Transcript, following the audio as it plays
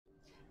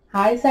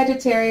Hi,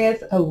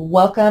 Sagittarius.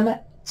 Welcome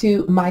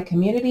to my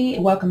community.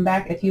 Welcome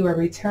back if you are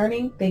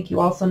returning. Thank you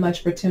all so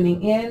much for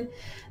tuning in.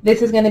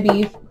 This is going to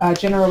be a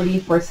general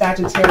reading for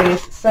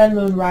Sagittarius, Sun,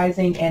 Moon,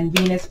 Rising, and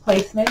Venus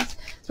placements.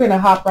 So we're going to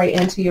hop right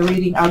into your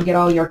reading. I'll get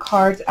all your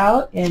cards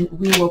out and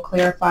we will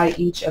clarify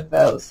each of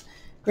those.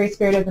 Great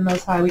Spirit of the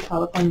Most High, we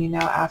call upon you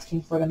now,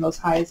 asking for the Most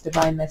Highest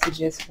divine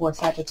messages for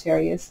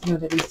Sagittarius. Know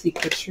that we seek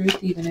the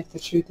truth, even if the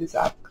truth is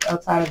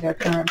outside of their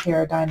current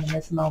paradigm in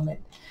this moment.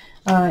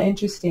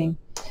 Interesting.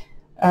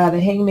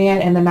 The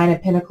Hangman and the Nine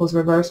of Pentacles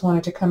reverse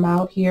wanted to come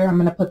out here. I'm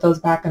going to put those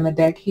back on the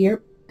deck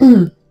here.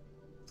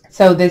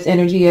 So this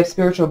energy of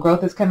spiritual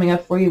growth is coming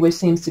up for you, which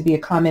seems to be a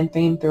common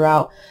theme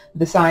throughout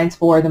the signs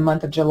for the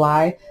month of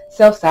July.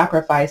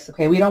 Self-sacrifice.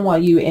 Okay, we don't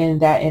want you in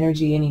that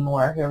energy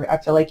anymore. I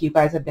feel like you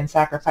guys have been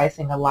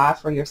sacrificing a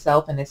lot for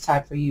yourself, and it's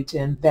time for you to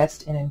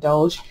invest and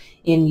indulge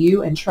in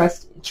you and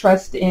trust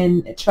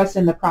in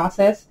the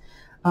process.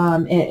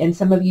 And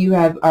some of you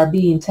are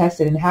being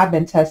tested and have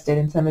been tested,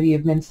 and some of you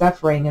have been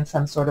suffering in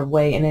some sort of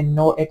way and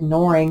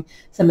ignoring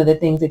some of the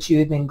things that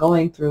you've been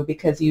going through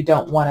because you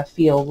don't want to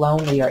feel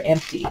lonely or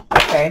empty.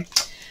 Okay.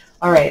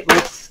 All right.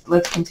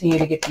 Let's continue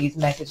to get these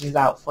messages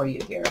out for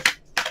you here.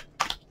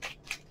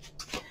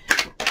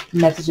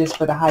 Messages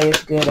for the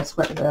highest good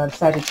of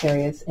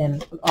Sagittarius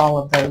and all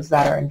of those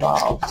that are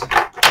involved.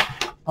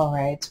 All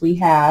right. We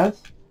have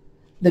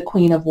the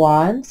Queen of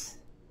Wands.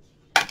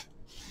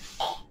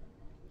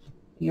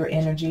 Your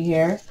energy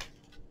here.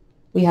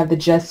 We have the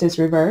Justice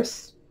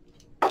reverse.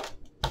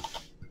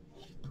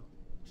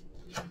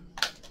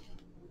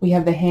 We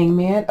have the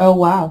Hangman. Oh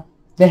wow,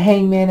 the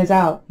Hangman is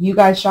out. You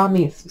guys saw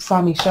me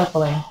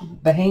shuffling.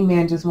 The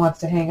Hangman just wants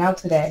to hang out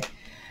today.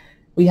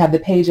 We have the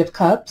Page of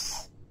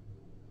Cups,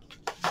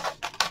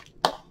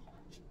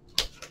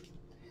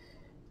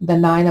 the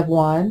Nine of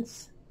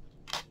Wands,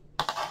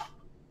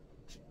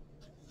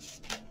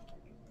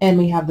 and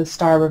we have the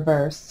Star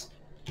reverse.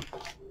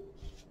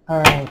 All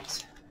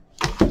right.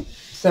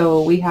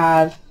 So we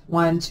have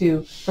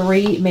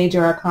 3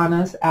 major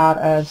arcanas out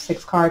of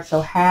 6 cards.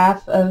 So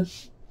half of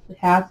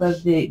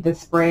the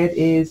spread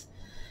is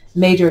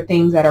major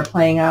things that are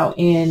playing out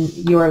in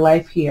your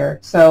life here.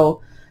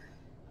 So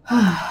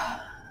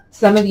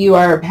some of you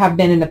have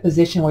been in a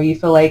position where you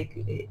feel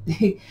like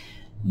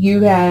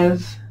you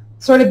have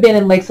sort of been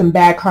in like some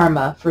bad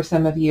karma for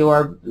some of you,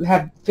 or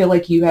feel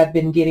like you have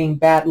been getting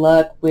bad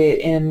luck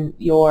in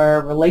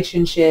your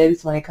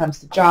relationships when it comes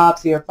to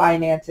jobs, your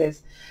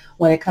finances,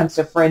 when it comes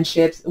to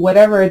friendships,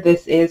 whatever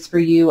this is for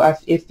you.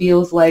 It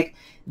feels like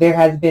there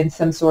has been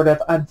some sort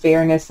of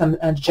unfairness, some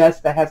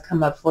unjust that has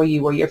come up for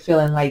you, where you're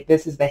feeling like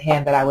this is the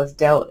hand that I was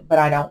dealt, but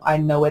I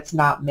know it's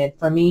not meant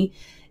for me.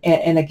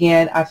 And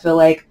again, I feel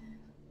like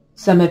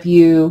some of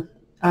you,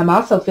 I'm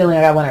also feeling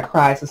like I want to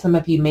cry. So some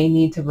of you may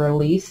need to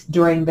release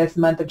during this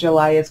month of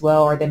July as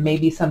well, or there may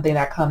be something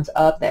that comes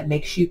up that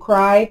makes you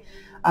cry.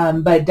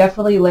 But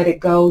definitely let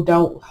it go.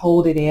 Don't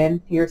hold it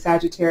in here,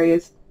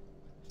 Sagittarius.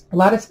 A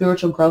lot of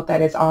spiritual growth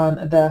that is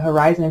on the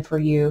horizon for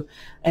you.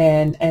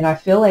 And I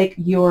feel like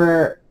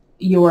you're,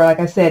 like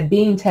I said,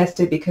 being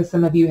tested because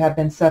some of you have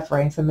been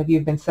suffering. Some of you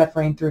have been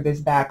suffering through this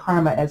bad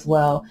karma as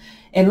well.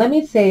 And let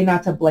me say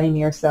not to blame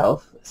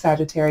yourself,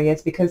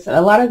 Sagittarius, because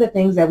a lot of the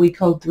things that we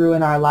go through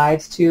in our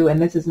lives too,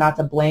 and this is not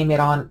to blame it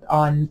on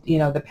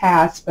the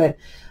past, but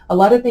a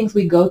lot of things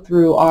we go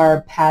through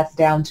are passed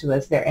down to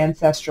us. They're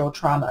ancestral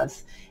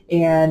traumas.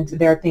 And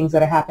there are things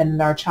that have happened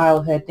in our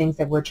childhood, things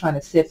that we're trying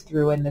to sift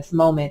through in this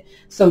moment.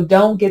 So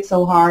don't get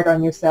so hard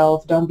on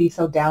yourself. Don't be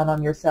so down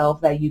on yourself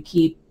that you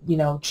keep,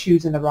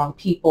 choosing the wrong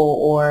people,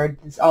 or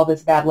all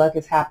this bad luck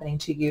is happening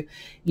to you.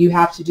 You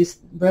have to just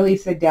really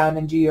sit down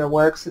and do your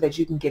work so that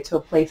you can get to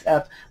a place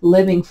of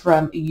living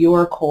from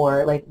your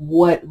core, like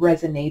what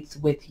resonates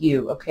with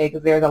you, okay?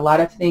 Because there's a lot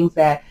of things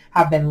that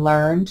have been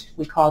learned.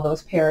 We call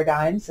those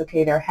paradigms,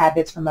 okay? They're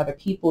habits from other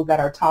people that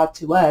are taught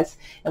to us,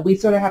 and we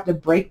sort of have to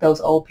break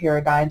those old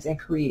paradigms and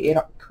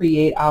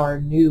create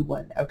our new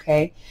one,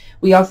 okay?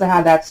 We also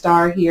have that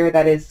Star here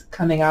that is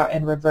coming out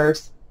in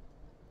reverse.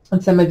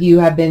 And some of you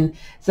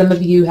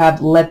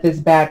have let this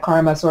bad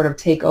karma sort of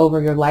take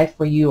over your life,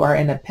 where you are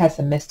in a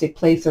pessimistic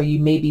place, or you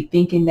may be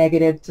thinking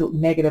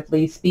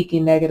negatively,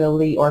 speaking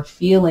negatively, or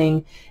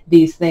feeling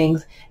these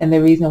things. And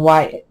the reason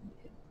why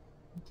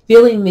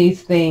feeling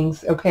these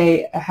things,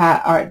 okay,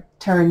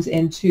 turns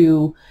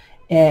into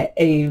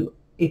a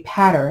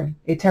pattern.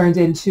 It turns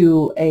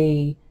into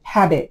a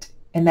habit.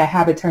 And that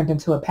habit turns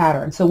into a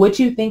pattern. So what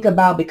you think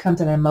about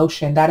becomes an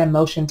emotion. That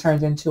emotion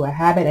turns into a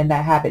habit, and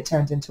that habit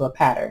turns into a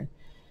pattern.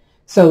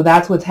 So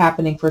that's what's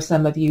happening for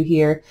some of you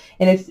here.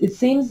 And it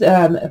seems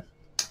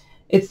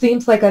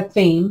like a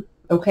theme,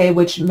 okay,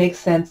 which makes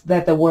sense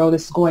that the world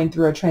is going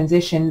through a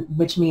transition,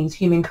 which means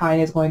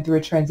humankind is going through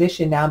a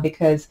transition now,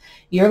 because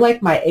you're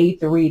like my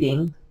 8th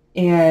reading,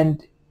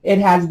 and it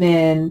has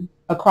been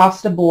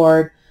across the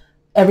board.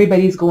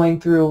 Everybody's going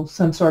through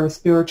some sort of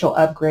spiritual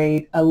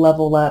upgrade, a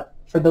level up.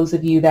 For those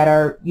of you that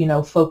are,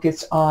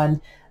 focused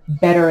on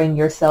bettering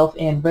yourself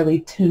and really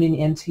tuning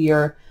into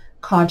your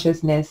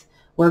consciousness,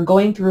 we're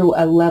going through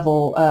a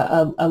level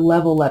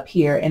up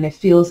here, and it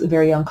feels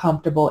very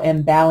uncomfortable,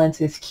 and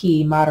balance is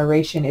key.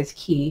 Moderation is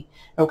key.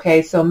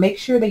 Okay, so make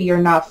sure that you're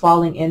not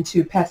falling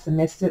into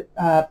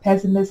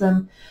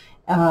pessimism,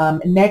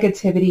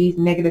 negativity,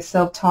 negative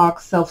self-talk,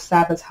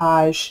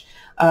 self-sabotage,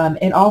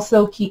 and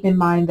also keep in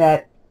mind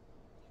that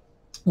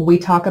when we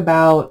talk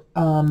about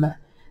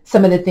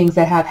some of the things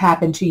that have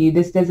happened to you,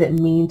 this doesn't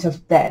mean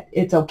that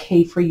it's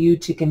okay for you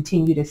to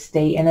continue to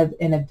stay in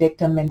a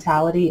victim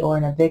mentality or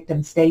in a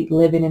victim state,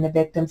 living in a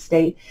victim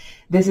state.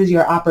 This is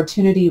your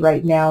opportunity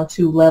right now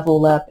to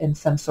level up in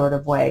some sort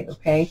of way,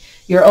 okay?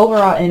 Your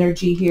overall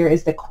energy here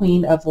is the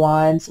Queen of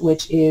Wands,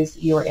 which is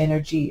your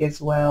energy as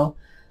well.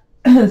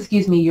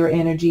 Excuse me, your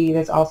energy.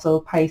 There's also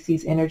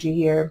Pisces energy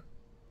here.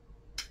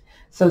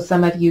 So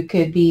some of you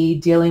could be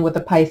dealing with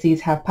the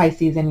Pisces, have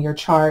Pisces in your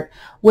chart,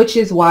 which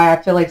is why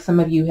I feel like some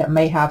of you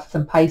may have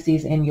some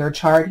Pisces in your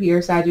chart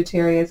here,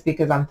 Sagittarius,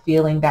 because I'm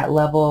feeling that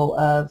level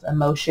of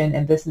emotion.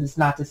 And this is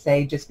not to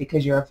say just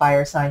because you're a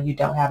fire sign, you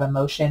don't have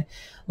emotion.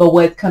 But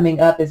what's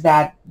coming up is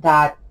that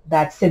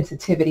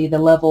sensitivity, the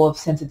level of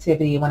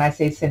sensitivity. When I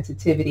say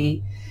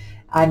sensitivity,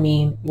 I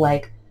mean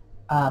like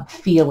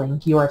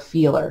feeling. You're a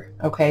feeler.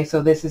 Okay,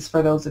 so this is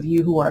for those of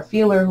you who are a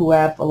feeler, who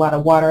have a lot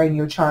of water in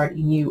your chart,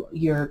 and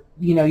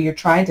you're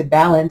trying to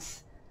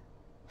balance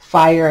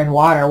fire and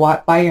water.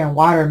 Fire and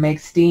water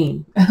makes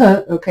steam.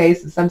 Okay,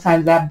 so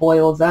sometimes that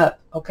boils up.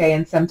 Okay,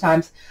 and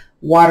sometimes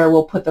water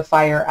will put the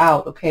fire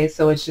out. Okay,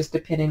 so it's just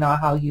depending on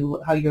how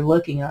you're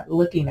looking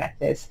at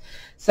this.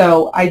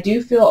 So I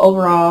do feel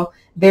overall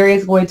there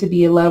is going to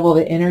be a level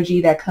of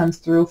energy that comes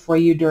through for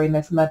you during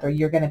this month, or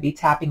you're going to be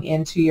tapping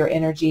into your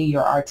energy,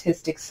 your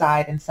artistic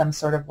side in some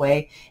sort of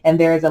way. And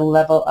there is a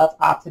level of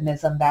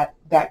optimism that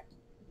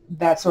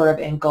sort of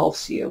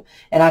engulfs you.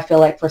 And I feel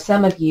like for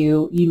some of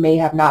you, you may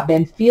have not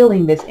been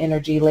feeling this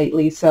energy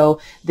lately. So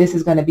this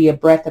is going to be a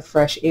breath of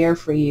fresh air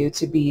for you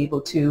to be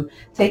able to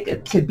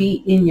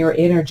be in your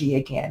energy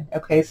again.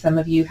 Okay. Some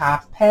of you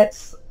have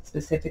pets,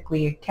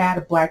 specifically a cat,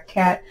 a black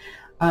cat,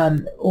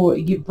 or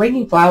you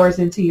bringing flowers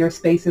into your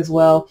space as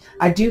well.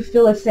 I do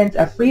feel a sense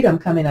of freedom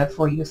coming up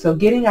for you. So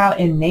getting out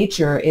in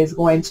nature is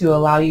going to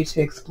allow you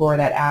to explore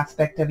that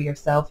aspect of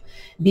yourself.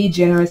 Be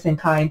generous and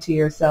kind to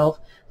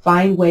yourself.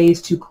 Find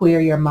ways to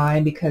clear your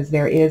mind, because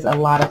there is a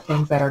lot of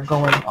things that are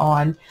going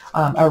on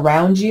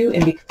around you.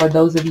 And for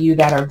those of you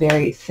that are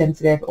very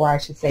sensitive, or I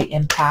should say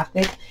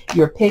empathic,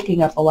 you're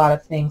picking up a lot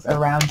of things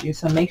around you.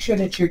 So make sure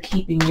that you're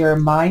keeping your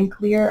mind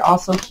clear,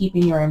 also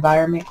keeping your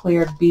environment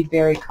clear. Be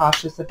very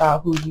cautious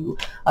about who you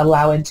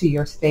allow into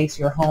your space,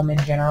 your home in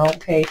general.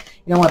 Okay,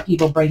 you don't want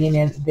people bringing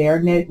in their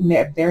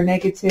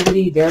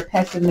negativity, their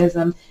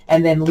pessimism,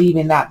 and then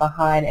leaving that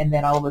behind. And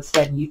then all of a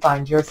sudden you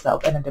find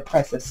yourself in a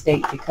depressive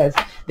state because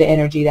the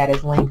energy that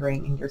is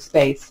lingering in your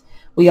space.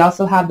 We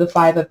also have the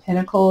Five of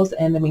Pentacles,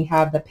 and then we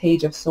have the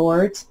Page of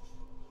Swords.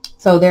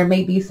 So there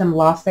may be some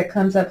loss that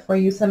comes up for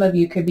you. Some of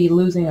you could be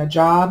losing a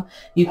job.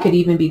 You could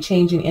even be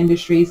changing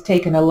industries,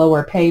 taking a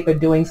lower pay, but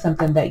doing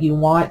something that you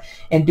want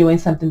and doing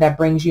something that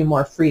brings you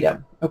more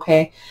freedom.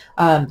 Okay,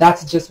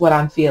 that's just what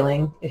I'm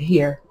feeling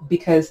here,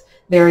 because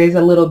there is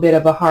a little bit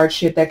of a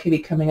hardship that could be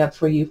coming up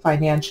for you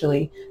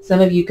financially. Some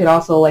of you could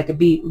also like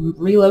be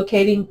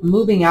relocating,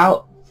 moving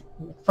out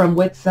from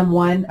with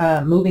someone,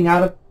 moving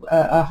out of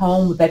a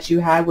home that you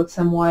had with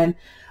someone.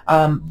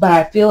 But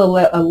I feel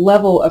a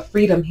level of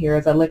freedom here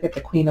as I look at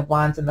the Queen of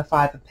Wands and the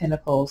Five of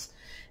Pentacles,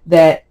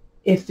 that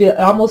it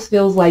almost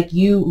feels like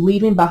you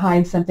leaving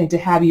behind something to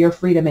have your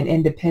freedom and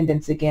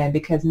independence again,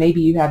 because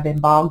maybe you have been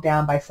bogged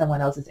down by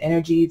someone else's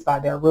energies, by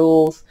their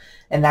rules,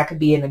 and that could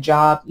be in a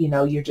job. You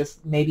know,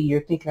 maybe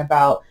you're thinking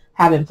about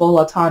having full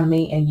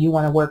autonomy and you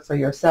want to work for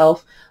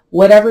yourself.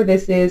 Whatever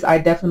this is, I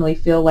definitely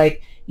feel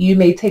like you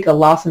may take a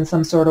loss in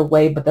some sort of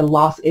way, but the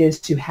loss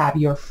is to have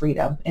your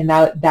freedom. And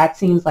that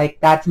seems like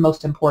that's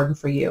most important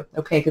for you.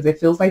 Okay, because it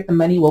feels like the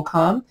money will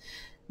come.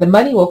 The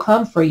money will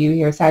come for you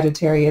here,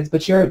 Sagittarius,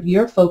 but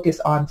you're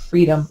focused on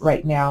freedom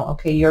right now.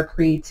 Okay, your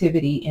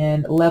creativity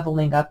and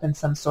leveling up in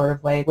some sort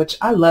of way, which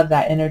I love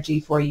that energy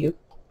for you.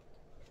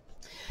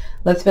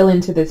 Let's fill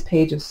into this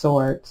Page of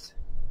Swords.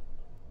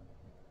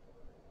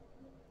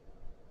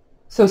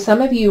 So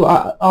some of you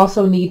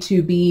also need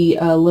to be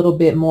a little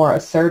bit more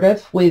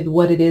assertive with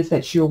what it is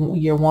that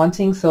you're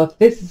wanting. So if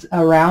this is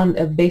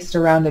based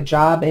around a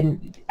job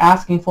and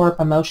asking for a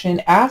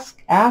promotion, ask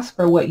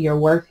for what you're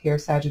worth here,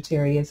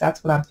 Sagittarius.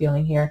 That's what I'm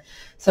feeling here.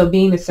 So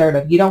being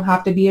assertive. You don't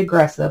have to be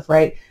aggressive,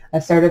 right?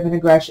 Assertive and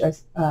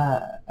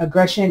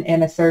aggression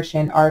and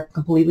assertion are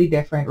completely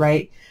different,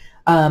 right?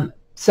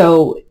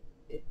 So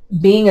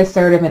being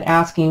assertive and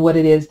asking what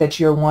it is that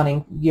you're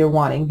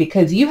wanting,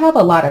 because you have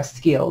a lot of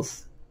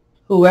skills.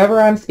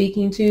 Whoever I'm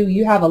speaking to,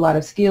 you have a lot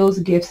of skills,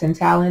 gifts, and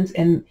talents,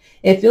 and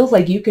it feels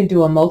like you can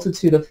do a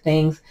multitude of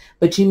things,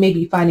 but you may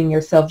be finding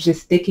yourself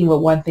just sticking with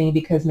one thing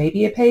because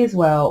maybe it pays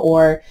well,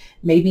 or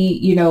maybe,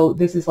 you know,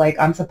 this is like,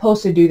 I'm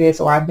supposed to do this,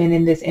 or I've been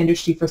in this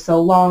industry for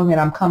so long and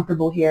I'm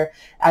comfortable here.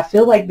 I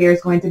feel like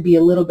there's going to be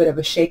a little bit of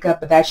a shakeup,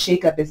 but that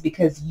shakeup is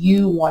because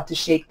you want to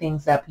shake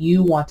things up.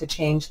 You want to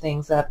change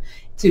things up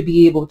to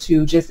be able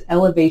to just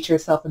elevate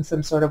yourself in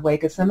some sort of way,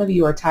 because some of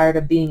you are tired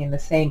of being in the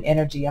same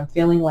energy.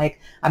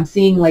 I'm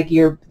seeing like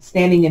you're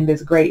standing in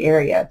this gray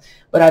area,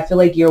 but I feel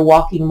like you're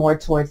walking more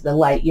towards the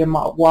light. You're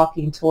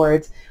walking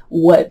towards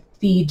what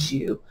feeds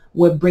you,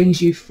 what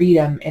brings you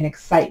freedom and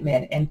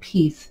excitement and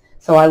peace.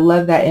 So I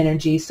love that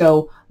energy.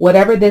 So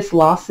whatever this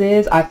loss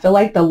is, I feel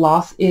like the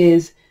loss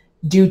is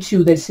due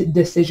to this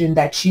decision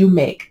that you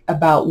make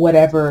about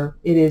whatever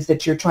it is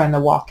that you're trying to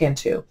walk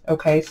into.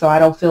 Okay. So I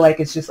don't feel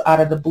like it's just out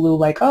of the blue,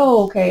 like,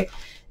 oh, okay.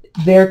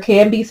 There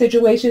can be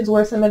situations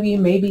where some of you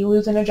may be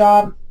losing a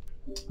job,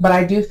 but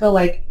I do feel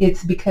like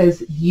it's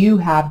because you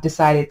have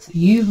decided,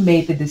 you've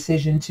made the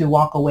decision to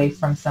walk away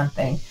from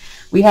something.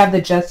 We have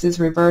the Justice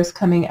reverse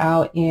coming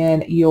out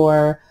in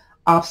your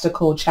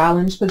obstacle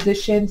challenge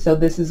position. So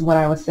this is what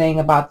I was saying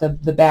about the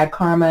bad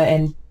karma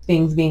and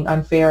things being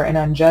unfair and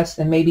unjust,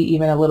 and maybe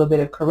even a little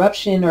bit of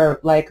corruption or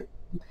like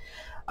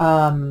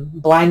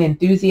blind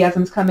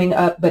enthusiasms coming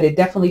up, but it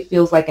definitely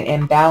feels like an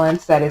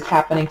imbalance that is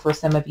happening for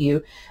some of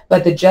you.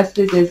 But the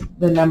Justice is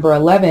the number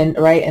 11,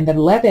 right? And the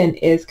 11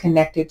 is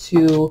connected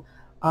to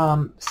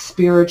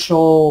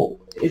spiritual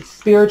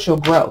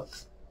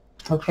growth.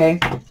 Okay,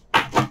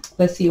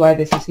 let's see why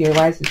this is here.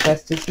 Why is the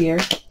Justice here?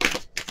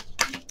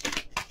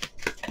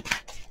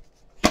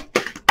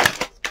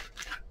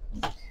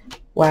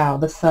 Wow,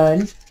 the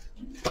Sun,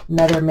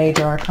 another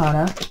major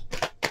arcana.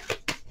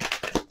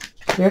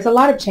 There's a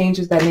lot of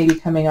changes that may be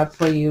coming up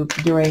for you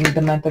during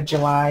the month of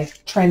July.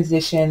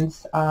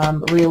 Transitions,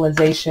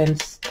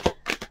 realizations,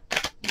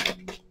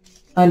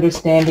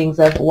 understandings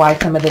of why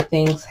some of the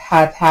things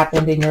have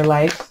happened in your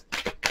life.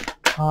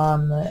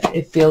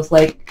 It feels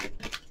like,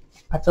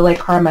 I feel like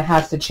karma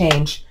has to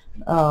change.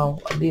 Oh,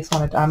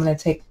 I'm going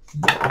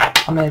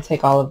to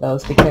take all of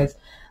those, because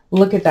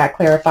look at that,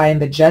 clarifying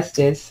the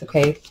Justice.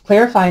 Okay,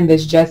 clarifying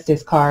this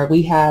Justice card,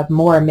 we have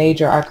more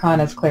major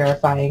arcanas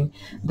clarifying: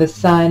 the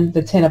Sun,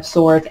 the Ten of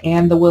Swords,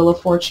 and the Wheel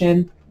of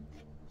Fortune.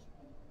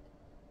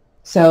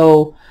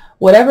 So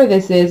whatever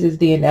this is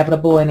the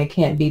inevitable, and it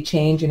can't be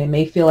changed, and it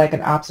may feel like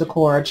an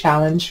obstacle or a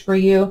challenge for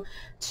you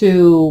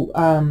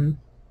to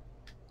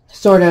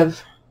sort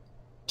of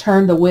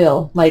turn the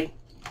wheel. Like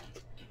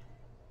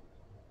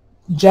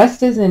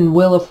Justice and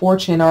Wheel of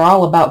Fortune are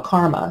all about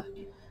karma.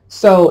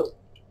 So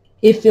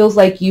it feels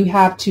like you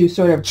have to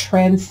sort of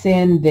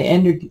transcend the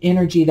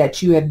energy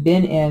that you have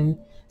been in,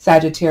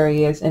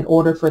 Sagittarius, in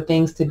order for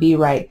things to be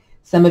right.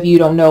 Some of you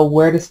don't know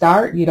where to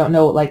start. You don't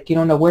know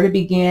where to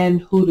begin,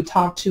 who to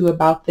talk to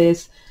about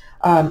this.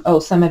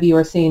 Some of you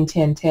are seeing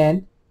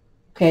 1010.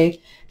 Okay.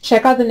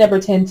 Check out the number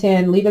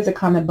 1010. Leave us a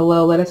comment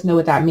below. Let us know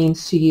what that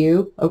means to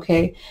you.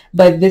 Okay.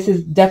 But this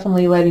is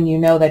definitely letting you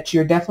know that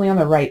you're definitely on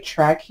the right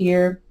track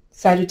here,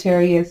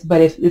 Sagittarius, but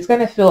if it's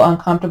going to feel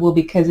uncomfortable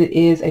because it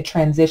is a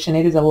transition,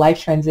 it is a life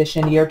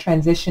transition. You're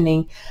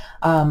transitioning.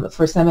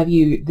 For some of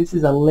you, this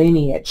is a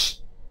lineage.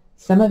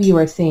 Some of you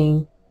are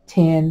seeing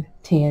 10,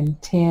 10,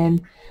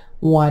 10,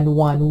 1,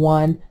 1,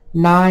 1,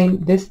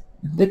 9.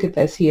 Look at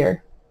this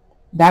here.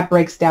 That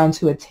breaks down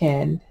to a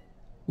 10.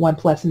 1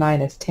 plus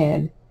 9 is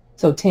 10.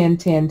 So 10,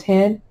 10,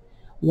 10,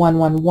 1,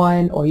 1,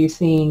 1, or you're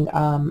seeing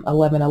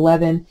 11,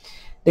 11.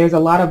 There's a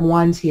lot of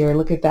ones here.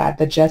 Look at that.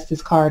 The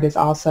Justice card is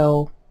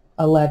also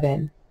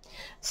 11.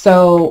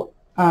 So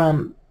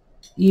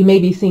you may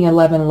be seeing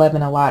 11,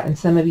 11 a lot, and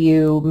some of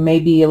you may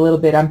be a little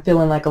bit, I'm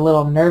feeling like a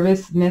little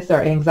nervousness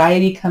or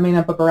anxiety coming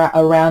up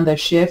around the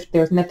shift.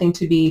 There's nothing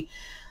to be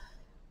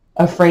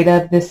afraid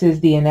of. This is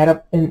the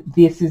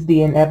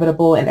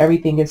inevitable, and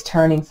everything is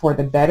turning for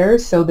the better.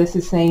 So this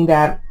is saying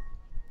that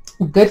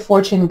good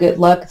fortune, good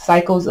luck,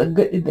 cycles,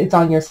 it's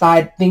on your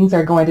side. Things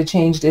are going to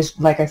change. This,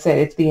 like I said,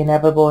 it's the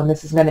inevitable, and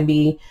this is going to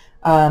be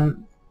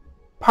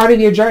part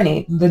of your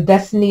journey. The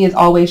destiny is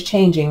always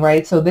changing,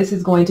 right? So this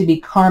is going to be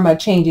karma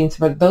changing. So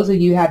for those of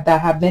you that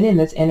have been in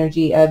this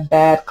energy of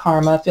bad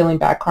karma, feeling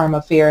bad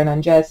karma, fair and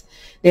unjust,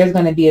 there's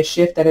going to be a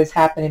shift that is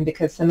happening,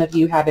 because some of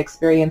you have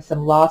experienced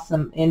some loss,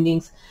 some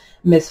endings,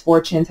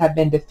 misfortunes, have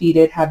been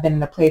defeated, have been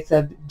in a place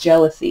of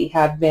jealousy,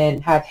 have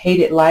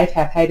hated life,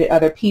 have hated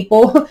other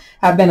people,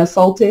 have been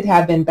assaulted,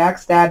 have been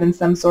backstabbed in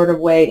some sort of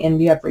way,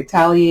 and you have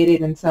retaliated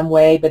in some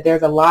way. But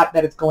there's a lot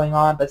that is going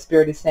on, but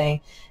Spirit is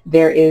saying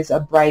there is a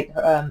bright,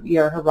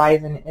 your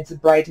horizon, it's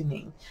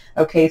brightening.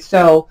 Okay,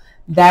 so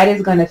that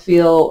is going to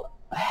feel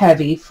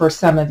heavy for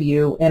some of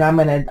you, and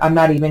I'm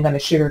not even going to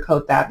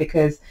sugarcoat that,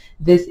 because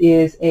this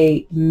is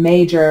a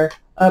major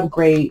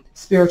upgrade,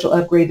 spiritual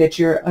upgrade that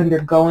you're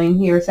undergoing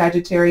here,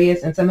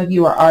 Sagittarius. And some of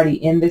you are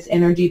already in this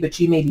energy, but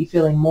you may be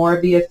feeling more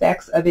of the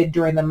effects of it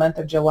during the month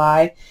of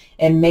July,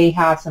 and may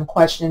have some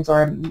questions,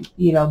 or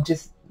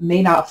just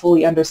may not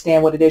fully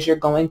understand what it is you're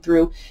going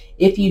through.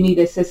 If you need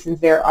assistance,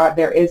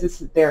 there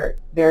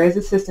is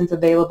assistance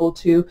available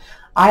too.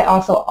 I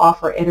also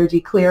offer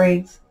energy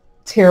clearings.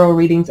 tarot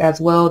readings as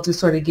well to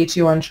sort of get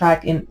you on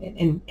track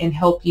and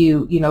help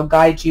you,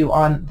 guide you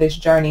on this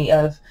journey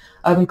of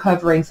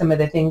uncovering some of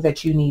the things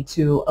that you need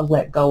to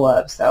let go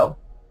of. So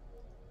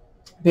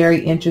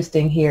very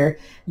interesting here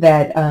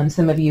that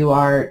some of you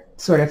are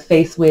sort of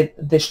faced with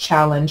this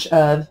challenge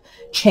of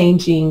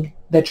changing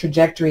the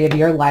trajectory of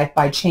your life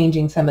by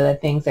changing some of the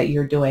things that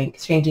you're doing,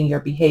 changing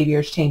your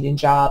behaviors, changing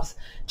jobs,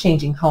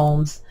 changing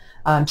homes,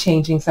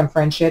 changing some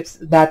friendships.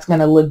 That's going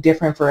to look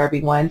different for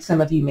everyone.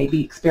 Some of you may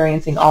be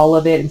experiencing all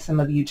of it, and some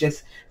of you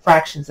just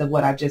fractions of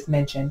what I've just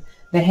mentioned.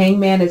 The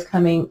Hangman is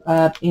coming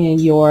up in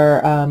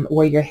your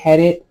where you're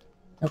headed.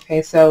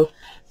 Okay, so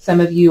some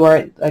of you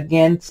are,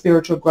 again,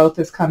 spiritual growth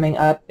is coming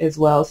up as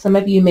well. Some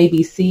of you may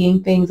be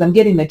seeing things. I'm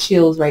getting the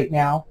chills right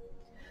now.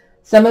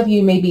 Some of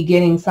you may be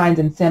getting signs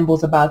and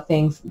symbols about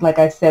things. Like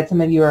I said,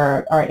 some of you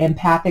are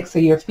empathic, so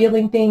you're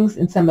feeling things,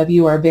 and some of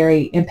you are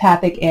very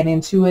empathic and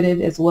intuitive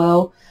as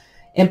well.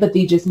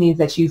 Empathy just means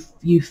that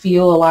you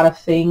feel a lot of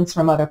things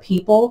from other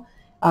people.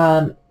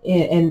 And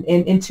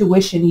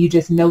intuition, you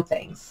just know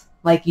things.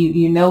 Like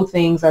you know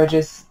things are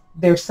just,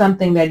 there's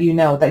something that you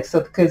know. Like, so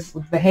because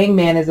the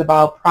Hangman is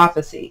about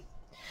prophecy.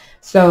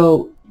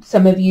 So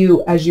some of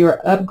you, as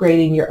you're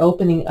upgrading, you're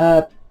opening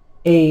up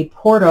a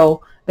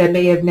portal that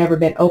may have never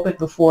been opened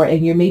before,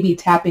 and you're maybe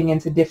tapping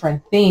into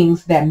different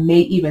things that may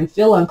even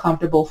feel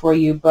uncomfortable for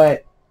you,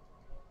 but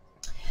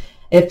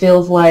it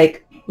feels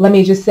like, let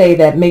me just say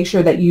that, make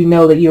sure that you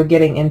know that you're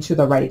getting into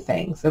the right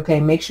things. Okay,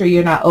 make sure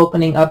you're not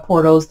opening up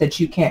portals that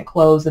you can't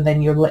close, and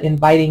then you're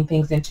inviting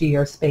things into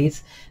your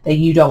space that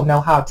you don't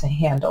know how to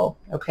handle.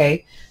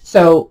 Okay,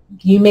 so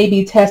you may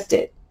be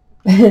tested.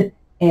 And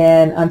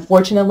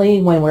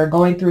unfortunately, when we're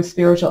going through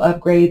spiritual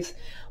upgrades,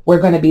 we're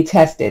going to be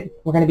tested.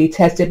 We're going to be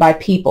tested by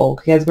people,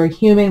 because we're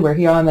human. We're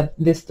here on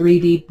this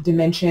 3D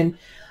dimension.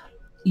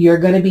 You're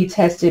going to be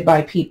tested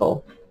by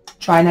people.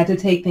 Try not to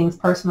take things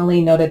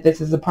personally. Know that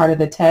this is a part of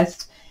the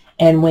test.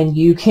 And when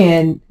you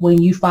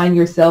find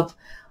yourself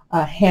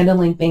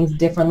handling things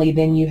differently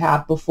than you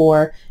have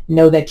before,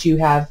 know that you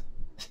have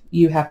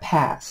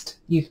passed.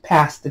 You've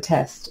passed the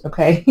test.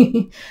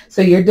 Okay.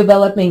 So you're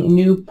developing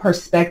new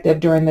perspective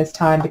during this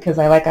time, because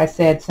like I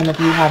said, some of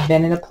you have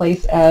been in a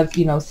place of,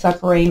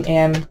 suffering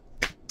and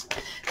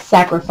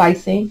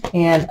sacrificing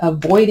and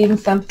avoiding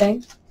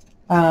something,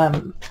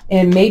 and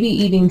maybe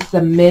even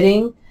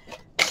submitting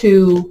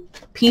to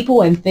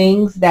people and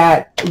things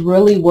that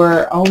really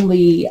were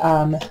only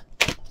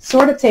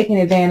sort of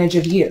taking advantage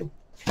of you.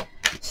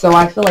 So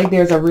I feel like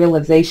there's a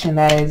realization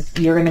that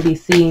you're going to be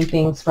seeing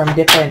things from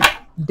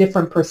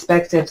different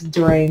perspectives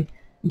during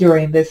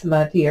this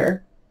month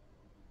here.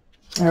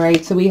 All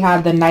right, so we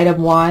have the Knight of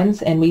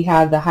Wands and we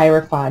have the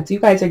Hierophant. You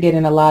guys are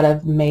getting a lot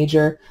of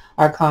major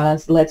arcana.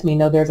 So lets me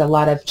know there's a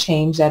lot of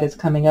change that is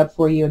coming up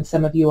for you, and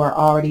some of you are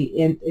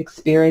already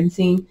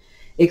experiencing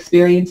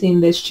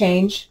this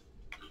change.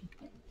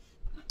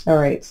 All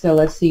right, so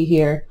let's see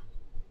here.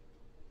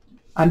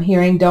 I'm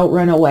hearing don't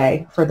run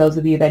away for those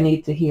of you that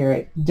need to hear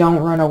it. Don't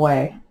run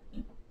away.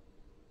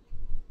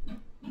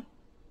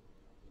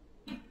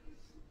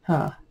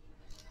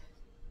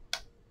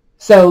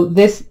 So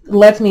this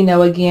lets me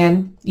know,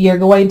 again, you're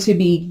going to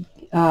be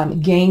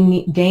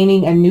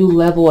gaining a new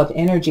level of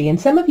energy. And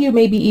some of you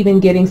may be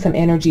even getting some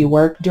energy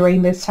work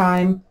during this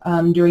time,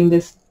 during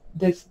this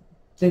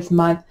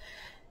month,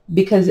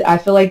 because I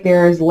feel like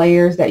there's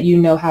layers that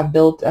have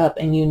built up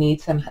and you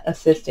need some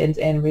assistance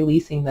in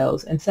releasing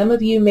those. And some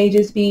of you may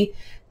just be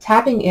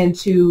tapping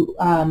into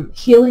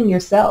healing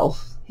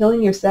yourselves.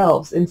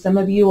 And some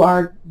of you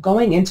are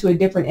going into a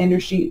different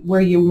industry where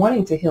you're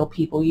wanting to heal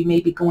people. You may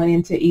be going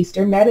into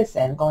Eastern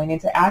medicine, going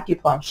into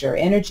acupuncture,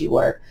 energy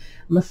work,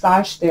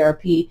 massage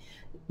therapy.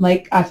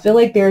 Like, I feel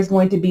like there's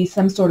going to be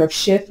some sort of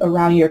shift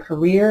around your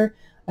career,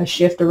 a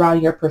shift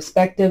around your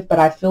perspective, but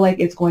I feel like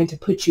it's going to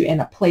put you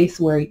in a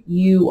place where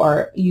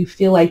you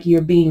feel like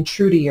you're being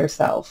true to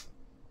yourself.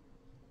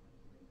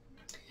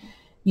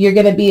 You're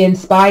going to be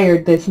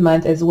inspired this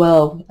month as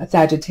well,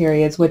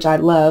 Sagittarius, which I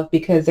love,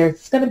 because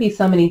there's going to be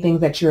so many things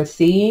that you're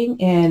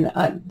seeing and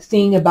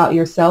seeing about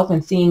yourself,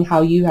 and seeing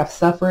how you have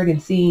suffered,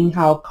 and seeing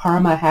how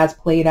karma has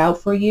played out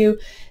for you,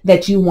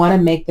 that you want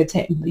to make the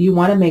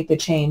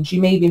change. You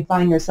may even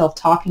find yourself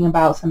talking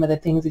about some of the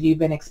things that you've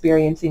been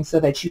experiencing so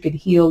that you could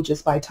heal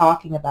just by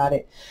talking about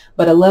it.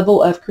 But a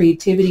level of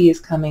creativity is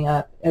coming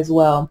up as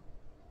well.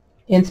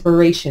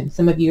 Inspiration.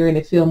 Some of you are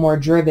going to feel more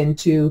driven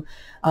to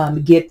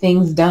get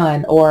things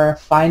done, or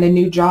find a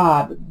new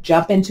job,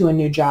 jump into a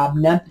new job,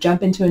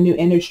 jump into a new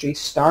industry,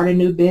 start a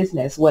new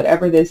business,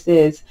 whatever this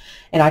is.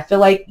 And I feel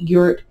like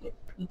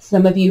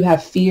some of you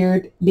have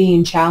feared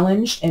being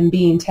challenged and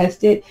being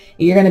tested.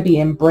 You're going to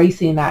be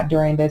embracing that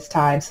during this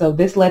time. So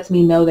this lets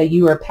me know that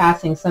you are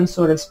passing some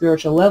sort of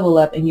spiritual level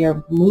up, and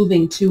you're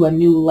moving to a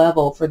new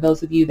level for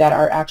those of you that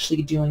are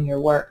actually doing your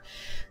work.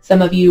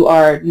 Some of you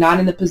are not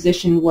in the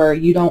position where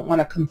you don't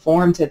want to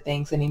conform to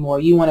things anymore.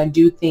 You want to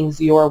do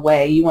things your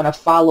way. You want to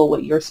follow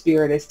what your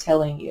spirit is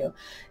telling you.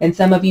 And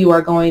some of you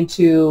are going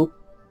to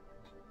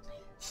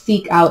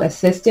seek out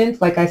assistance.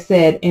 Like I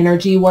said,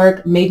 energy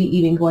work, maybe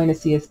even going to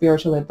see a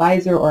spiritual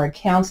advisor or a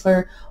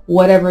counselor,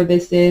 whatever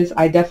this is.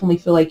 I definitely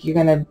feel like you're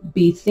going to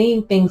be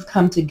seeing things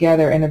come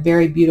together in a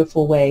very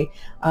beautiful way.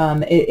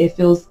 It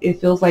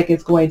feels like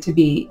it's going to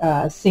be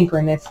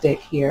synchronistic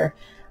here.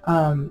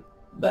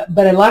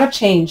 But a lot of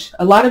change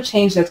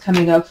that's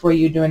coming up for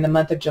you during the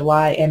month of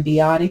July and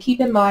beyond. And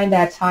keep in mind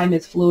that time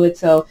is fluid,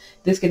 so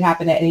this could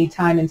happen at any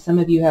time, and some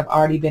of you have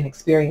already been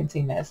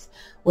experiencing this.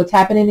 What's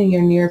happening in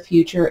your near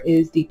future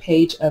is the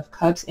Page of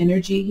Cups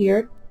energy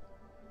here.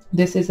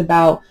 This is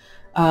about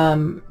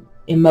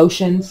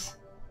emotions,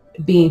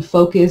 being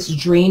focused,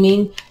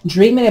 dreaming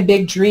a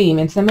big dream.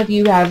 And some of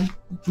you have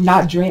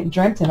not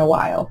dreamt in a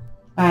while.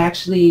 I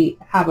actually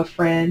have a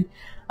friend,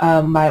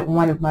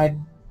 one of my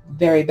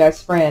very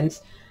best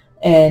friends,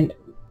 and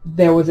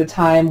there was a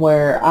time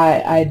where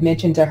I had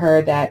mentioned to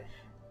her that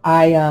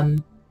I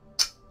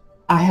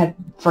had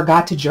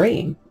forgot to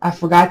dream. I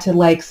forgot to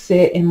like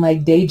sit and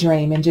like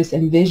daydream and just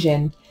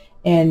envision.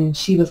 And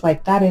she was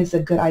like, that is a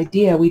good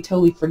idea. We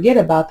totally forget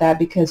about that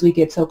because we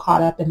get so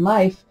caught up in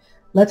life.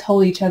 Let's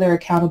hold each other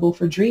accountable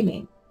for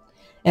dreaming.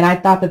 And I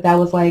thought that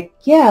was like,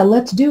 yeah,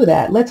 let's do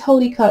that. Let's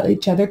hold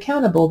each other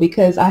accountable,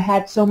 because I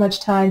had so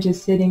much time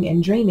just sitting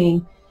and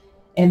dreaming.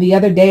 And the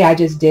other day I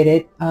just did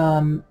it.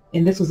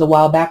 And this was a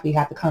while back we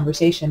had the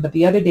conversation, but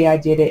the other day I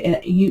did it,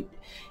 and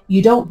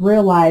you don't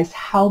realize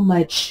how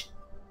much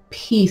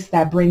peace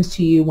that brings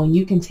to you when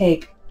you can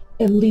take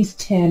at least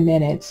 10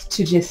 minutes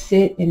to just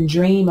sit and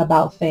dream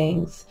about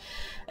things.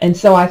 And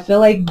so I feel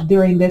like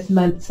during this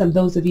month,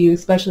 those of you,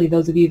 especially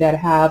those of you that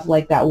have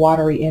like that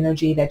watery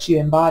energy that you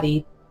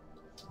embody,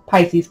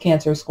 Pisces,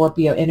 Cancer,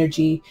 Scorpio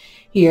energy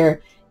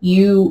here,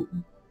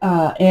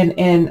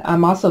 and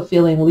I'm also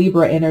feeling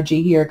Libra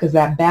energy here, because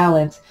that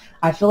balance,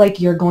 I feel like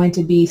you're going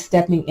to be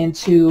stepping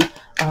into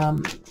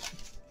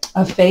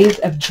a phase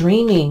of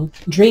dreaming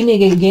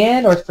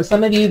again, or for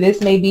some of you,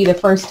 this may be the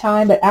first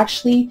time, but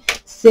actually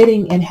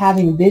sitting and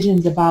having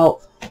visions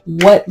about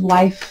what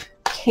life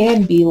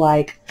can be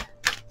like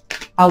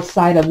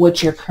outside of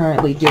what you're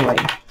currently doing.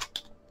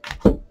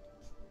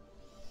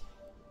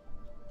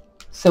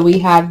 So we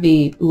have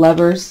the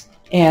Lovers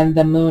and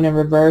the Moon in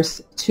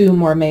reverse, two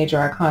more major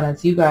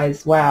arcanas. You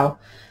guys, wow.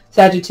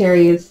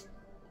 Sagittarius,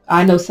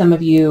 I know some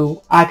of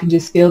you, I can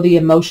just feel the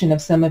emotion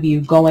of some of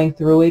you going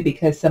through it,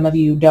 because some of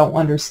you don't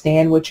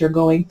understand what you're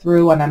going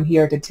through. And I'm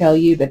here to tell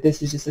you that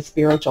this is just a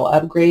spiritual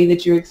upgrade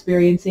that you're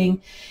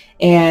experiencing.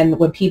 And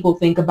when people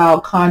think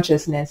about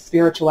consciousness,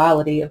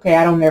 spirituality, okay,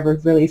 I don't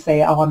ever really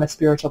say, oh, I'm a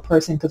spiritual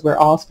person, because we're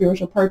all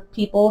spiritual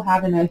people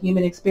having a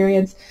human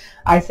experience.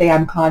 I say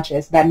I'm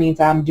conscious. That means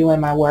I'm doing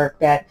my work,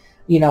 that,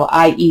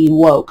 i.e.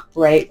 woke,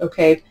 right?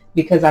 Okay,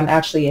 because I'm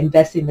actually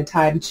investing the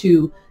time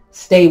to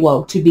stay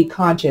woke, to be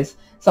conscious.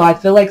 So I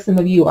feel like some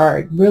of you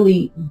are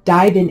really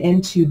diving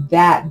into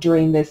that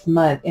during this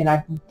month,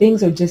 and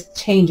things are just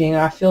changing,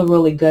 and I feel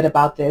really good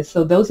about this.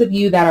 So those of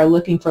you that are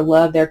looking for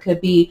love, there could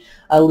be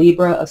a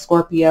Libra, a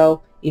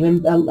Scorpio,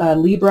 even a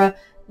Libra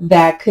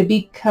that could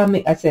be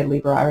coming. I said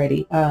Libra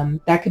already.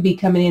 That could be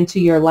coming into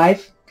your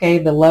life. Okay,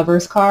 the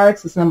Lovers card.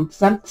 So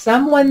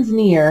someone's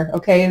near.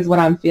 Okay, is what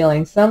I'm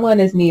feeling. Someone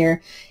is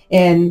near,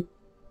 and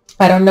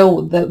I don't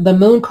know. The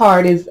Moon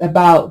card is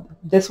about.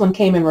 This one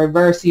came in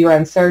reverse. You're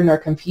uncertain or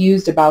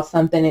confused about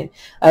something,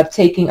 of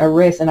taking a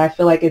risk. And I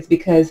feel like it's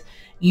because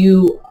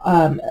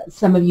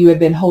some of you have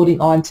been holding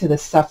on to the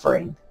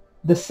suffering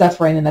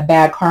and the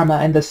bad karma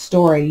and the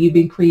story. You've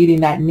been creating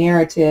that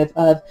narrative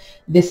of,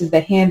 this is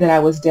the hand that I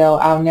was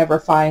dealt. I'll never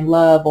find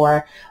love,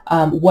 or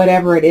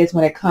whatever it is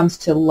when it comes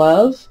to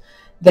love,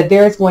 that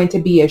there's going to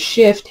be a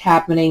shift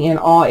happening in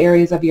all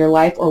areas of your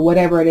life, or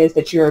whatever it is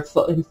that you're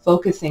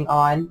focusing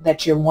on,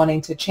 that you're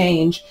wanting to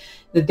change.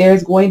 That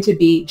there's going to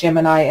be,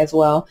 Gemini as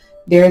well,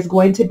 there's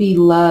going to be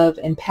love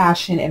and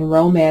passion and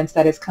romance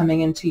that is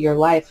coming into your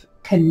life,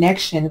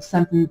 connection,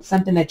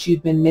 something that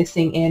you've been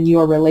missing in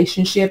your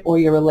relationship, or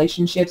your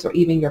relationships, or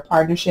even your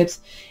partnerships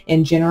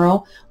in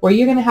general, where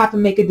you're going to have to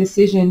make a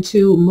decision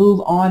to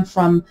move on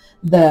from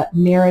the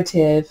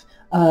narrative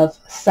of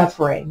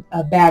suffering,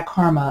 of bad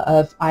karma,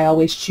 of I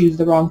always choose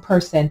the wrong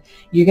person.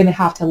 You're going to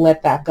have to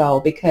let that go,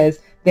 because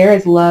there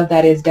is love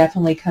that is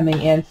definitely coming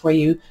in for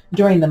you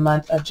during the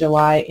month of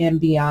July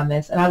and beyond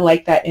this. And I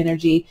like that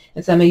energy.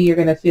 And some of you are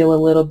going to feel a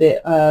little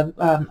bit of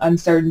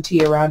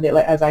uncertainty around it,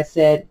 as I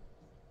said,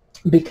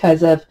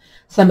 because of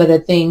some of the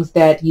things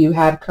that you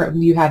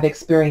have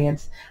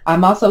experienced.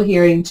 I'm also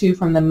hearing too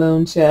from the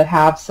Moon to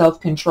have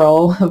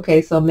self-control.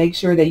 Okay, so make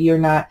sure that you're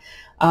not,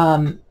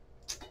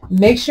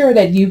 make sure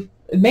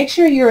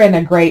you're in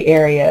a gray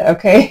area.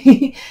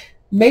 Okay,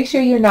 make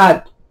sure you're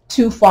not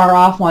too far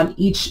off on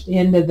each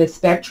end of the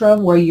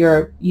spectrum, where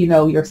you're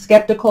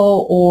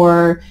skeptical,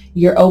 or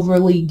you're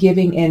overly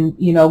giving and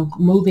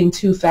moving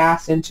too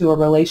fast into a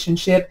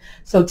relationship.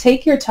 So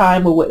take your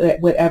time with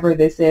whatever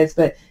this is,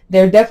 but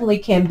there definitely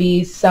can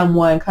be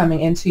someone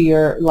coming into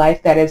your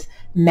life that is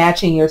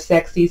matching your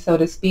sexy, so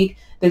to speak.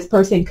 This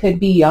person could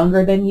be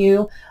younger than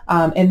you,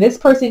 and this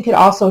person could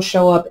also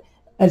show up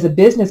as a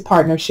business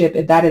partnership,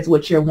 if that is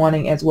what you're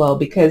wanting as well,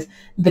 because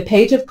the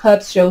Page of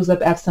Cups shows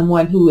up as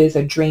someone who is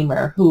a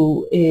dreamer,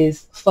 who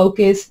is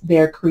focused,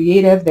 they're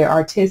creative, they're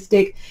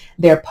artistic,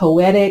 they're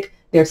poetic,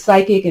 they're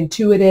psychic,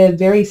 intuitive,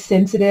 very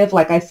sensitive,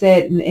 like I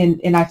said,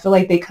 and I feel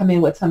like they come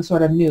in with some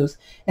sort of news.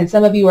 And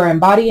some of you are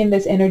embodying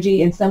this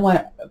energy, and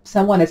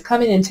someone is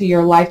coming into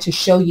your life to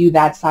show you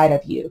that side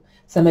of you.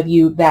 Some of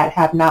you that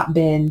have not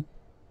been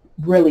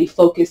really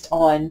focused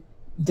on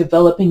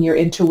developing your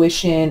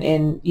intuition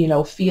and, you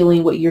know,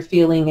 feeling what you're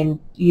feeling, and,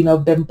 you know,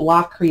 been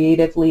blocked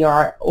creatively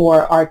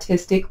or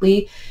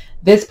artistically.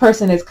 This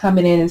person is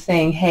coming in and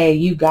saying, hey,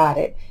 you got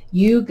it.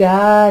 You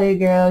got it,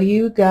 girl.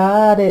 You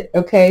got it.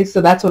 Okay,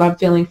 so that's what I'm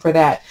feeling for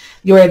that.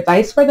 Your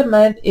advice for the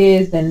month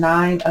is the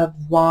 9 of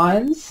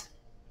Wands.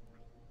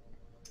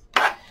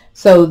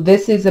 So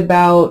this is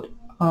about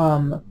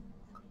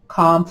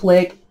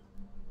conflict,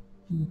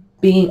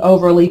 being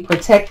overly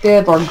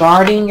protective or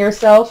guarding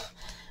yourself.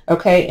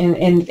 Okay,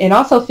 and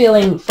also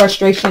feeling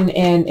frustration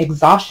and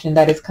exhaustion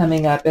that is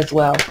coming up as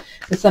well.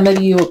 So some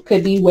of you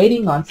could be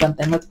waiting on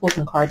something. Let's pull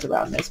some cards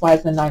around this. Why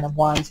is the 9 of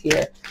Wands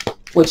here?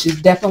 Which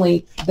is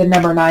definitely, the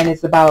number 9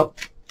 is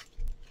about,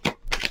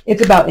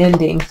 it's about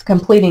endings,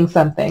 completing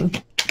something,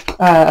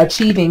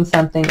 achieving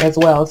something as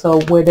well.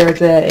 So where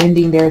there's an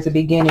ending, there's a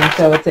beginning.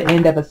 So it's the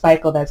end of a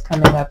cycle that's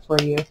coming up for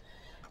you.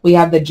 We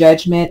have the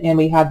Judgment and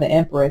we have the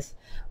Empress.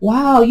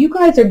 Wow, you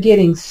guys are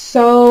getting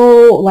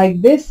so,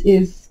 like, this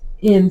is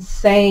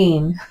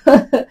insane.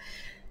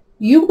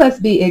 You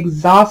must be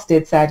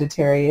exhausted,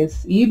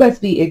 Sagittarius. You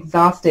must be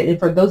exhausted. And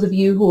for those of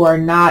you who are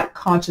not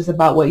conscious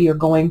about what you're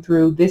going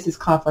through, this is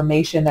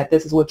confirmation that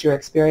this is what you're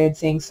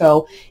experiencing.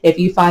 So if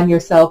you find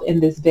yourself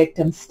in this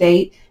victim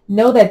state,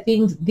 know that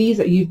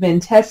you've been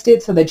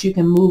tested so that you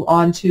can move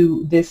on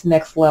to this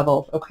next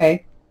level.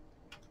 Okay.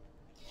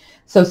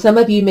 So some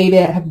of you maybe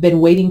have been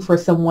waiting for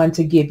someone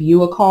to give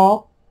you a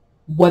call,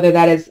 whether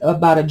that is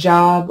about a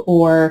job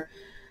or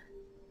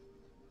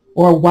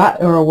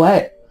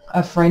what,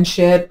 a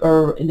friendship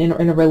or in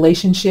a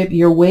relationship.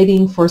 You're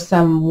waiting for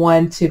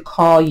someone to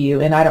call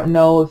you. And I don't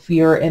know if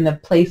you're in the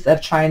place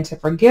of trying to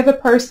forgive a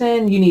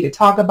person, you need to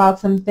talk about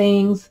some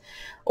things,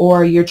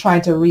 or you're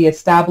trying to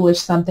reestablish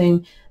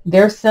something.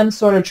 There's some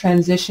sort of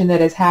transition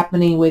that is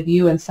happening with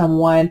you and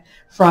someone,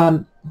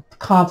 from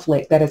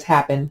conflict that has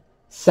happened,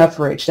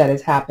 suffrage that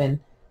has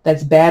happened,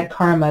 that's bad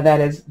karma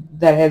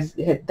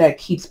that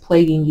keeps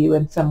plaguing you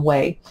in some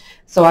way.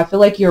 So I feel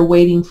like you're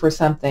waiting for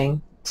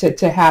something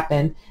to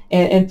happen.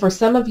 And for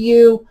some of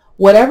you,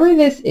 whatever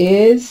this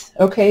is,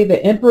 okay,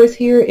 the Empress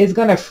here is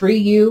going to free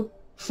you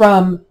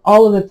from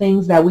all of the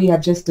things that we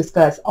have just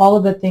discussed, all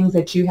of the things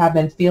that you have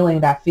been feeling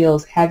that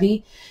feels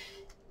heavy.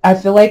 I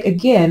feel like,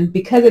 again,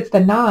 because it's the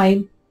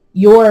 9,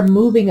 you're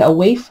moving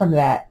away from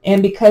that.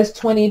 And because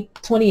 20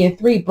 and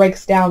 3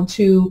 breaks down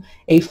to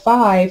a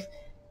 5,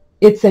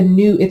 it's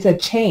a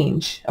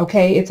change,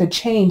 okay? It's a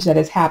change that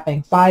is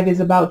happening. 5 is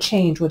about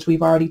change, which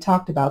we've already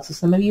talked about. So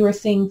some of you are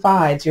seeing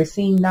 5s, you're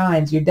seeing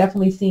 9s, you're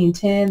definitely seeing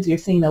 10s, you're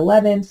seeing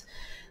 11s.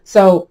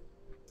 So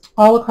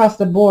all across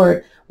the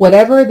board,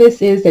 whatever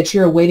this is that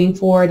you're waiting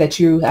for,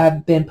 that you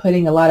have been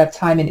putting a lot of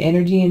time and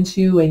energy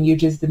into, and you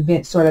just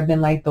sort of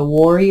been like the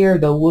warrior,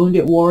 the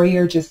wounded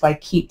warrior, just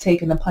like keep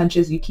taking the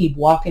punches, you keep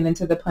walking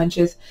into the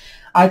punches.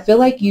 I feel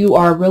like you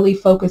are really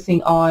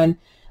focusing on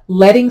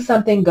letting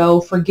something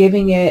go,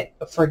 forgiving it,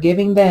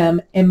 forgiving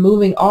them, and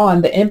moving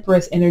on. The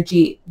Empress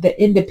energy,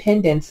 the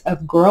independence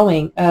of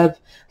growing, of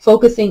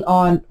focusing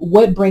on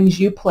what brings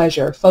you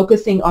pleasure,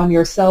 focusing on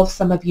yourself.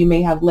 Some of you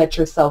may have let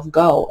yourself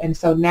go. And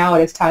so now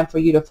it is time for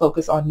you to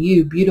focus on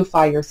you,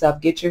 beautify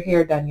yourself, get your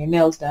hair done, your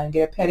nails done,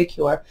 get a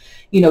pedicure,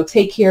 you know,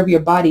 take care of your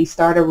body,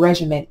 start a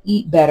regimen,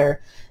 eat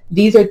better.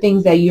 These are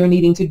things that you're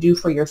needing to do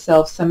for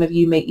yourself. Some of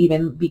you may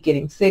even be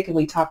getting sick, and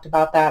we talked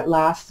about that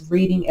last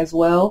reading as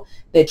well,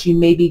 that you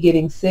may be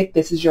getting sick.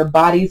 This is your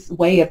body's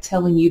way of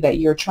telling you that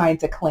you're trying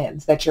to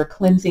cleanse, that you're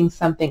cleansing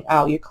something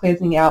out. You're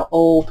cleansing out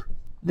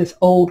this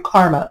old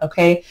karma,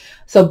 okay?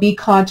 So be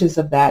conscious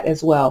of that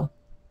as well.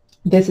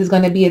 This is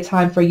going to be a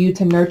time for you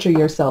to nurture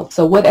yourself.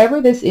 So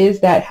whatever this is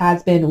that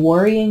has been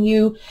worrying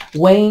you,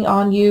 weighing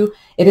on you,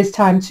 it is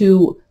time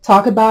to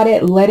talk about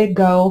it, let it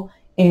go,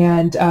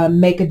 and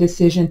make a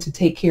decision to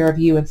take care of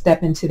you and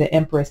step into the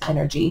Empress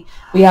energy.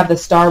 We have the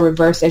Star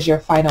reversed as your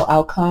final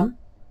outcome.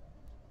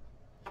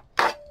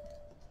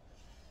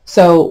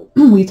 So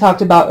we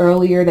talked about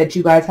earlier that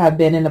you guys have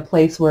been in a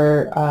place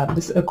where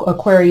this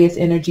Aquarius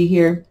energy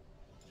here,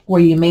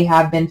 where you may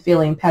have been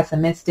feeling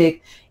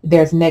pessimistic.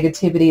 There's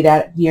negativity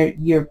that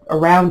you're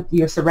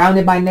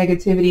surrounded by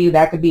negativity.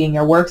 That could be in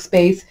your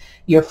workspace,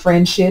 your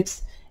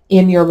friendships,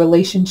 in your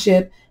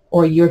relationship,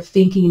 or you're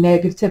thinking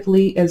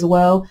negatively as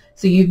well.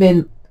 So you've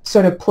been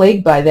sort of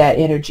plagued by that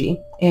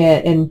energy.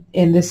 And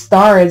the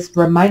Star is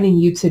reminding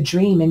you to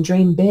dream and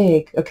dream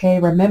big. Okay,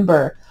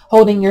 remember,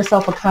 holding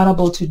yourself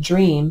accountable to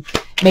dream,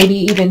 maybe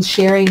even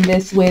sharing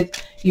this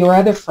with your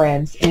other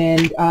friends,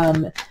 and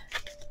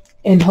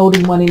and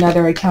holding one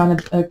another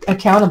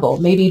accountable.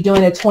 Maybe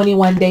doing a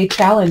 21-day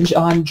challenge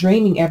on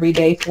dreaming every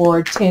day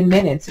for 10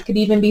 minutes. It could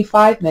even be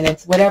 5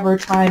 minutes, whatever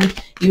time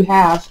you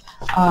have.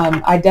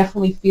 I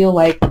definitely feel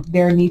like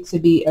there needs to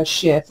be a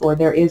shift, or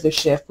there is a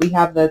shift. We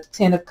have the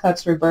 10 of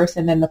Cups reversed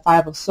and then the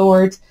 5 of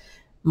Swords.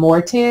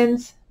 More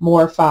 10s,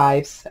 more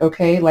 5s,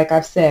 okay, like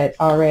I've said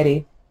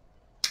already.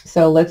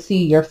 So let's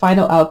see, your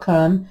final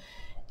outcome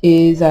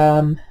is,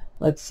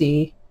 let's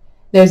see,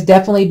 there's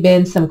definitely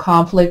been some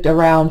conflict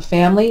around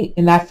family,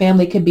 and that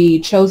family could be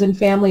chosen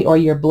family or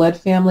your blood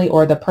family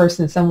or the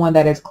person, someone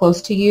that is close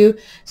to you.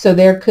 So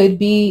there could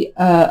be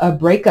a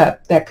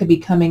breakup that could be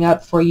coming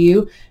up for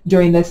you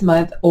during this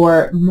month,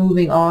 or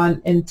moving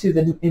on into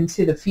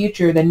the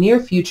future, the near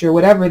future,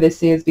 whatever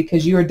this is,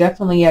 because you are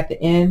definitely at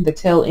the end, the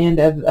tail end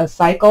of a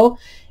cycle.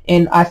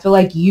 And I feel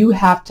like you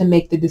have to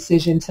make the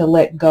decision to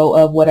let go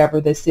of whatever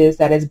this is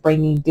that is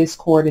bringing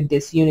discord and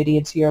disunity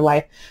into your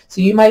life.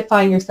 So you might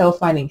find yourself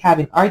having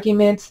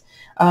arguments,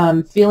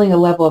 feeling a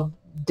level of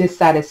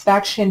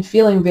dissatisfaction,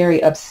 feeling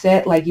very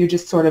upset, like you're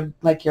just sort of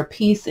like your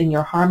peace and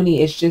your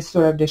harmony is just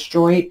sort of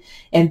destroyed,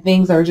 and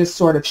things are just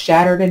sort of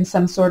shattered in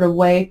some sort of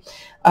way.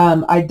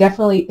 I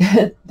definitely,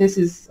 this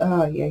is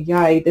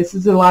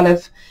a lot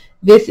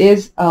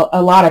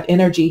of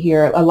energy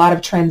here, a lot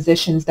of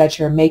transitions that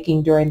you're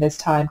making during this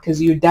time,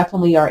 because you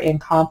definitely are in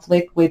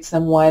conflict with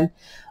someone,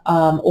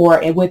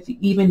 or with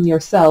even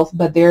yourself.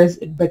 But there's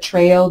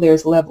betrayal,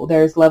 there's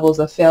levels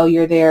of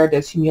failure there,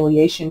 there's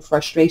humiliation,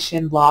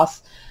 frustration,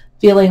 loss,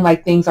 feeling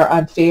like things are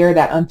unfair.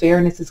 That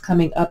unfairness is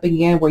coming up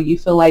again, where you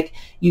feel like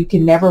you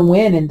can never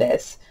win in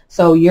this.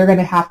 So you're going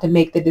to have to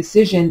make the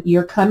decision.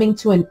 You're coming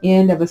to an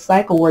end of a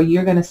cycle where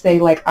you're going to say,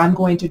 like, I'm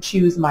going to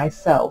choose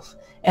myself.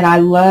 And I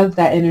love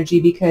that energy,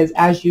 because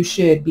as you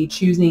should be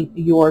choosing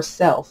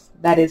yourself.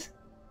 That is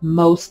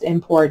most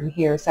important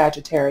here,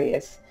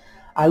 Sagittarius.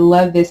 I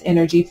love this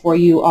energy for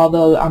you,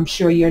 although I'm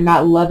sure you're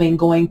not loving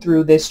going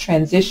through this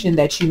transition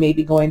that you may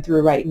be going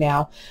through right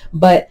now.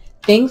 But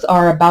things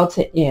are about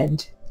to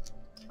end.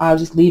 I'll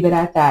just leave it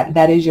at that.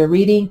 That is your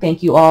reading.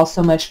 Thank you all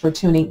so much for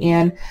tuning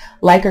in.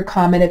 Like or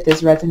comment if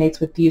this resonates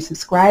with you.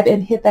 Subscribe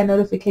and hit that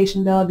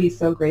notification bell. I'll be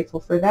so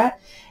grateful for that.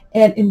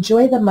 And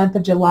enjoy the month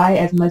of July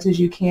as much as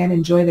you can.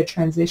 Enjoy the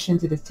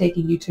transitions. It is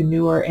taking you to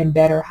newer and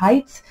better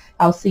heights.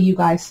 I'll see you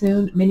guys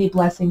soon. Many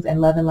blessings and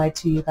love and light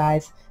to you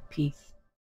guys. Peace.